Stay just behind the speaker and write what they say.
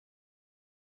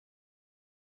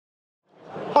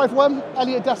Hi everyone,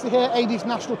 Elliot Dessler here, AD's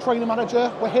National Trainer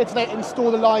Manager. We're here today at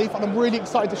Install Alive and I'm really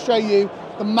excited to show you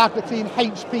the MagnaClean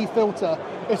HP filter.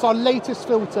 It's our latest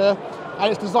filter and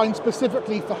it's designed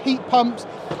specifically for heat pumps.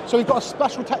 So we've got a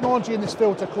special technology in this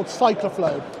filter called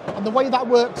Cycloflow. And the way that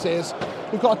works is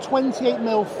we've got a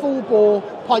 28mm full bore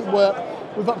pipe work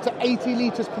with up to 80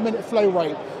 litres per minute flow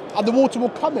rate. And the water will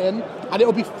come in and it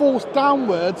will be forced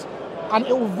downwards and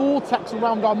it will vortex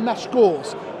around our mesh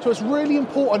gauze. So it's really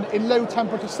important in low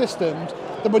temperature systems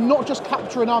that we're not just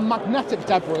capturing our magnetic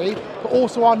debris, but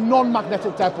also our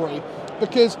non-magnetic debris,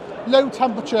 because low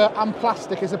temperature and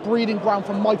plastic is a breeding ground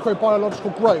for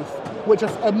microbiological growth, which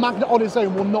a magnet on its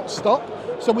own will not stop.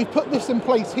 So we've put this in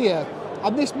place here,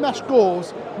 and this mesh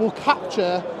gauze will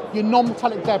capture your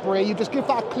non-metallic debris. You just give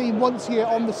that a clean once a year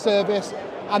on the service,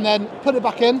 and then put it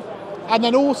back in. And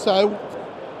then also,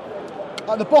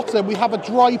 at the bottom, we have a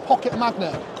dry pocket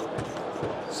magnet.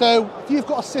 So if you've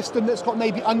got a system that's got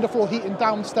maybe underfloor heating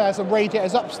downstairs and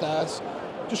radiators upstairs,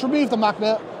 just remove the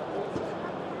magnet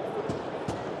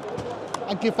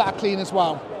and give that a clean as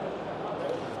well.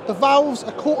 The valves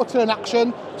are quarter turn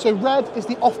action, so red is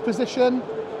the off position,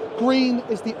 green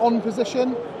is the on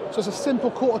position, so it's a simple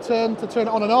quarter turn to turn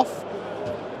it on and off.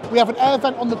 We have an air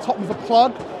vent on the top with a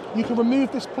plug. You can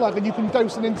remove this plug and you can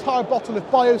dose an entire bottle of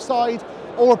biocide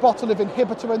or a bottle of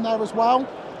inhibitor in there as well.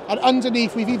 And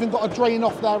underneath, we've even got a drain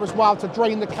off there as well to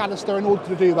drain the canister in order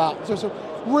to do that. So it's a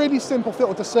really simple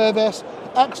filter to service,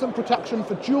 excellent protection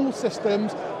for dual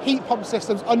systems, heat pump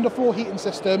systems, underfloor heating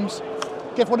systems.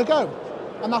 Give one a go.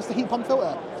 And that's the heat pump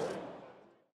filter.